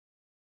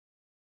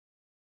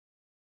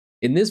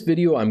In this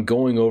video, I'm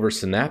going over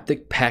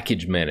Synaptic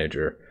Package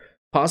Manager,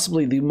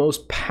 possibly the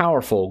most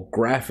powerful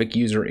graphic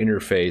user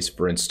interface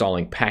for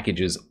installing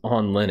packages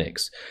on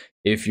Linux.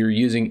 If you're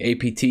using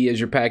APT as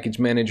your package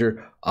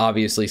manager,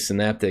 obviously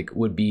Synaptic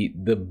would be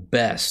the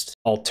best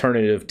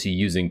alternative to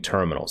using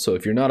terminal. So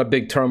if you're not a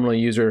big terminal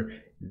user,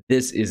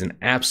 this is an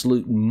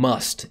absolute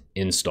must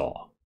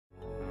install.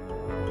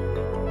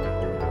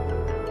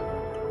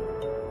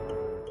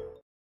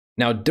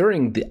 Now,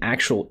 during the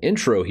actual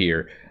intro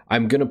here,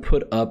 I'm going to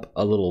put up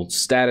a little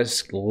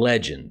status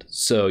legend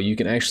so you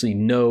can actually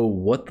know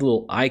what the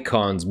little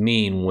icons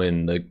mean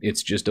when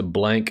it's just a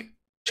blank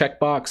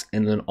checkbox,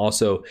 and then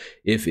also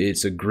if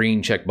it's a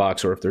green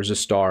checkbox or if there's a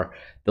star.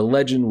 The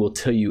legend will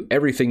tell you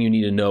everything you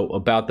need to know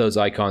about those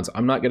icons.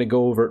 I'm not going to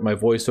go over it in my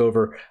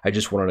voiceover. I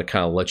just wanted to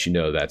kind of let you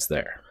know that's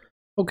there.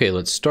 Okay,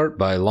 let's start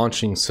by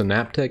launching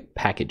Synaptic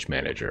Package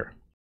Manager,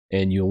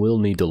 and you will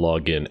need to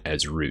log in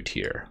as root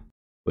here.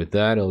 With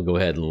that, it'll go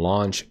ahead and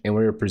launch, and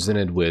we're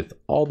presented with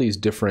all these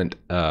different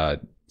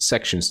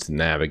sections to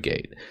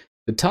navigate.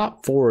 The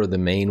top four are the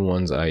main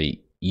ones I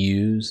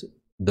use.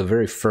 The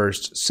very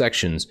first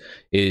sections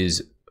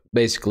is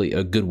basically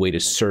a good way to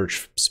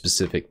search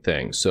specific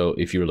things. So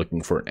if you're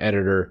looking for an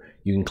editor,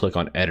 you can click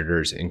on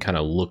editors and kind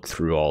of look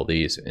through all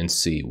these and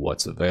see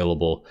what's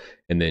available,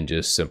 and then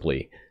just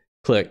simply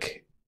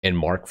click and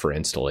mark for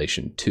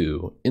installation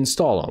to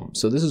install them.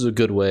 So this is a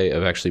good way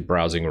of actually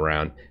browsing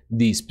around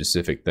these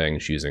specific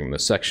things using the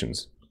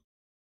sections.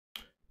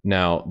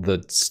 Now,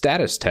 the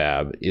status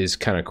tab is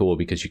kind of cool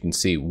because you can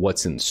see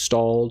what's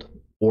installed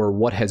or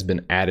what has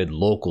been added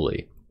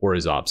locally or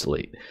is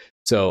obsolete.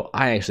 So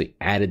I actually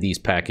added these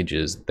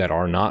packages that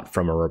are not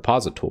from a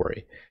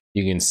repository.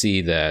 You can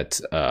see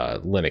that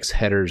Linux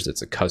headers,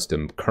 that's a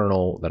custom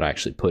kernel that I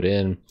actually put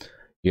in.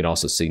 You can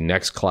also see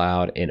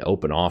Nextcloud and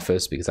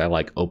OpenOffice because I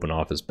like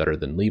OpenOffice better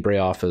than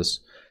LibreOffice.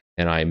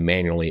 And I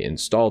manually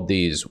installed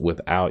these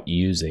without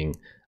using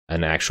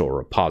an actual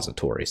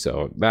repository.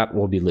 So that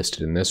will be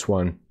listed in this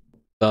one.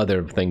 The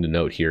other thing to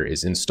note here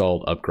is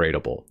installed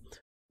upgradable.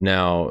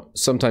 Now,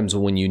 sometimes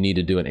when you need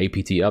to do an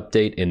APT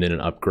update and then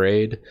an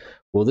upgrade,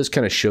 well, this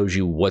kind of shows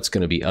you what's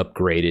going to be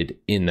upgraded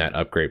in that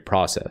upgrade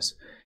process.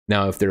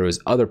 Now, if there was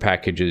other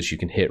packages, you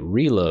can hit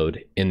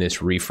reload and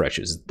this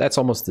refreshes. That's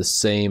almost the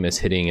same as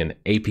hitting an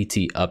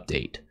APT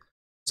update.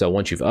 So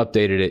once you've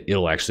updated it,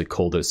 it'll actually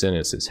call this in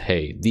and says,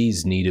 hey,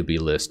 these need to be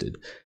listed.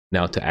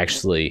 Now to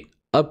actually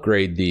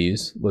upgrade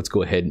these, let's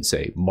go ahead and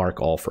say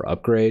mark all for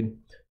upgrade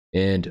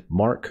and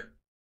mark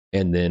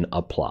and then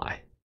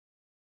apply.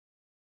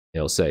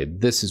 It'll say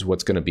this is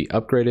what's going to be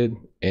upgraded,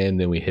 and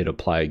then we hit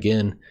apply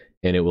again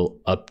and it will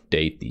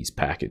update these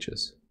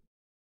packages.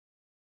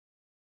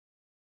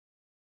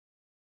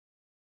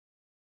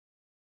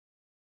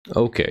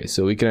 Okay,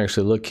 so we can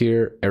actually look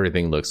here.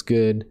 Everything looks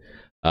good.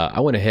 I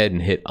went ahead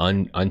and hit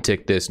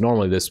untick this.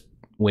 Normally this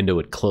window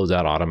would close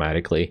out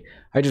automatically.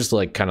 I just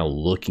like kind of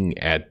looking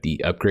at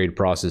the upgrade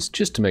process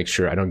just to make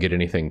sure I don't get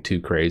anything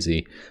too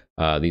crazy.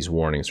 These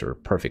warnings are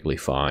perfectly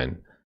fine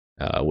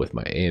with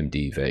my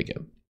AMD Vega.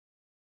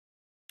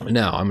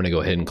 Now I'm going to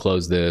go ahead and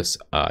close this.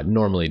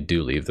 Normally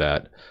do leave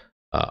that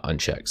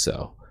unchecked.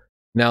 So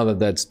now that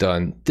that's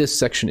done, this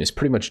section is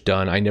pretty much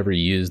done. I never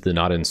used the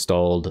not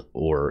installed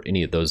or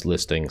any of those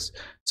listings.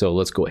 So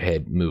let's go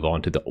ahead and move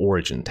on to the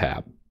origin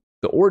tab.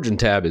 The origin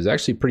tab is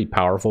actually pretty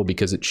powerful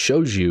because it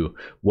shows you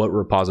what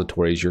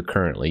repositories you're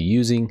currently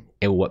using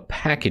and what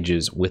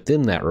packages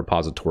within that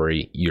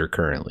repository you're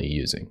currently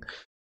using.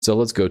 So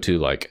let's go to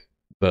like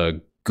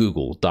the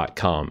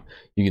google.com.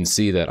 You can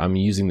see that I'm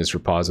using this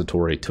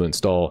repository to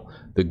install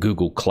the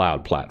Google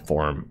Cloud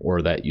Platform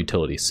or that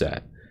utility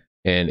set.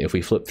 And if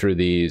we flip through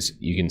these,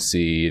 you can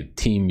see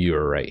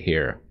TeamViewer right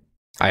here.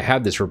 I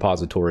have this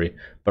repository,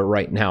 but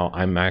right now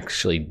I'm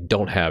actually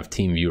don't have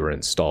TeamViewer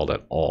installed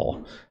at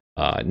all.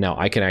 Now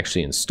I can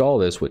actually install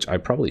this, which I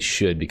probably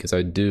should because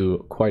I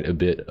do quite a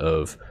bit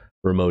of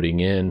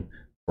remoting in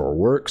for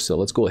work. So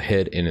let's go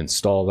ahead and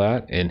install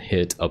that and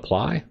hit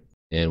apply.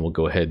 And we'll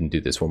go ahead and do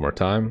this one more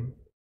time.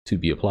 To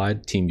be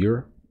applied,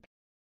 TeamViewer.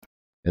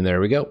 And there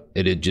we go.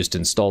 It had just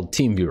installed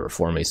TeamViewer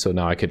for me. So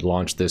now I could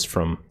launch this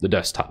from the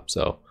desktop.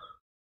 So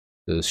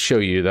to show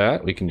you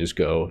that, we can just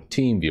go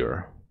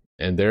TeamViewer,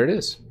 and there it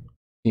is,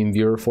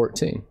 TeamViewer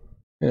 14,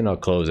 and I'll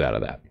close out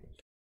of that.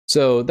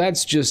 So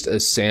that's just a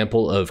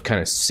sample of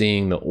kind of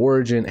seeing the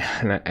origin,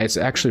 and it's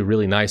actually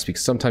really nice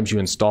because sometimes you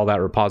install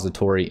that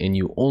repository and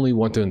you only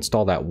want to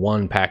install that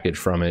one package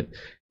from it, and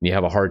you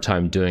have a hard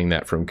time doing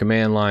that from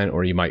command line,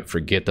 or you might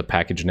forget the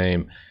package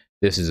name.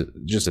 This is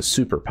just a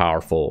super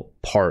powerful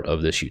part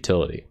of this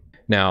utility.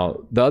 Now,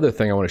 the other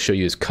thing I want to show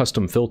you is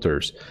custom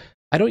filters.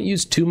 I don't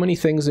use too many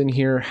things in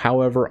here.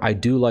 However, I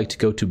do like to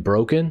go to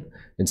broken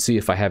and see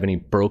if I have any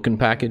broken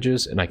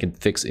packages, and I can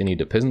fix any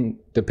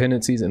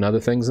dependencies and other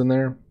things in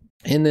there.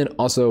 And then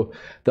also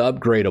the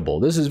upgradable.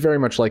 This is very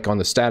much like on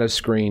the status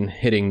screen,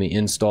 hitting the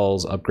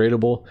installs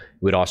upgradable.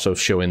 It would also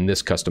show in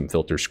this custom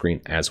filter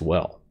screen as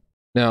well.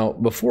 Now,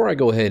 before I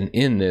go ahead and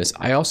end this,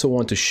 I also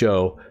want to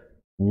show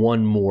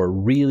one more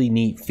really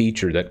neat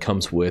feature that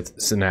comes with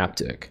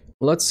Synaptic.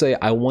 let's say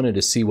I wanted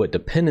to see what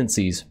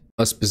dependencies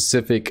a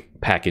specific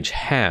package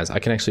has. I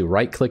can actually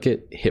right click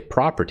it, hit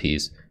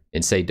properties,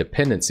 and say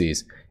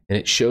dependencies, and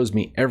it shows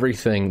me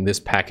everything this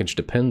package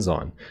depends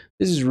on.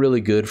 This is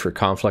really good for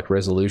conflict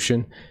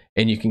resolution,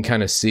 and you can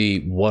kind of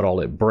see what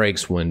all it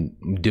breaks when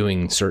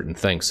doing certain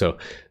things. So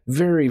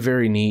very,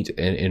 very neat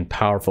and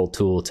powerful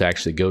tool to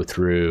actually go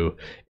through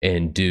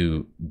and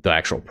do the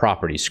actual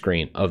property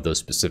screen of those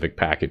specific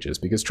packages,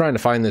 because trying to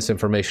find this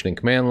information in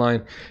command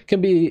line can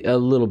be a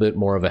little bit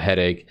more of a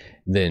headache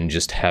than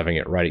just having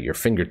it right at your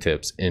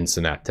fingertips in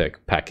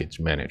Synaptic Package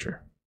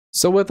Manager.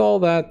 So with all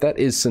that, that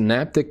is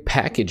Synaptic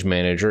Package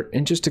Manager,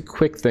 and just a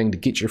quick thing to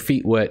get your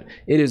feet wet.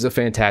 It is a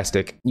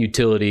fantastic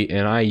utility,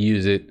 and I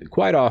use it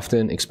quite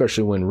often,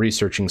 especially when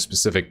researching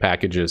specific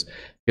packages,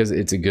 because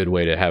it's a good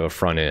way to have a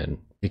front end.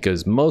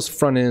 Because most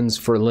front ends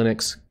for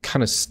Linux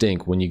kind of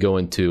stink when you go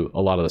into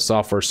a lot of the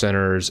software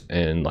centers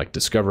and like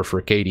Discover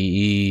for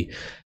KDE,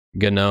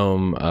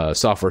 GNOME,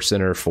 Software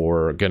Center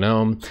for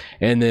GNOME,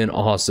 and then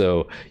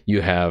also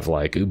you have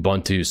like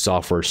Ubuntu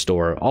Software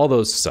Store. All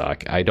those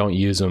suck. I don't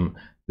use them.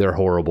 They're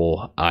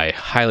horrible. I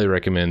highly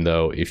recommend,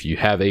 though, if you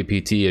have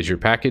APT as your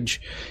package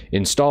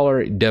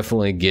installer,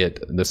 definitely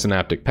get the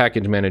Synaptic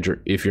Package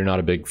Manager. If you're not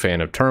a big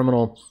fan of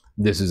Terminal,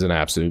 this is an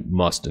absolute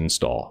must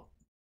install.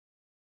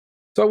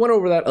 So I went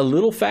over that a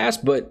little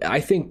fast, but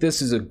I think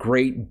this is a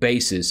great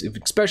basis,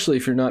 especially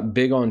if you're not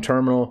big on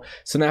Terminal.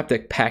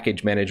 Synaptic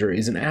Package Manager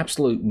is an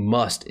absolute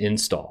must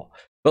install.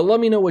 But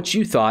let me know what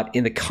you thought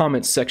in the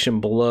comments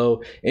section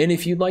below. And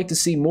if you'd like to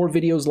see more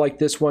videos like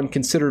this one,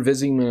 consider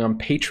visiting me on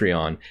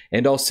Patreon.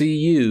 And I'll see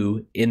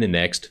you in the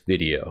next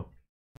video.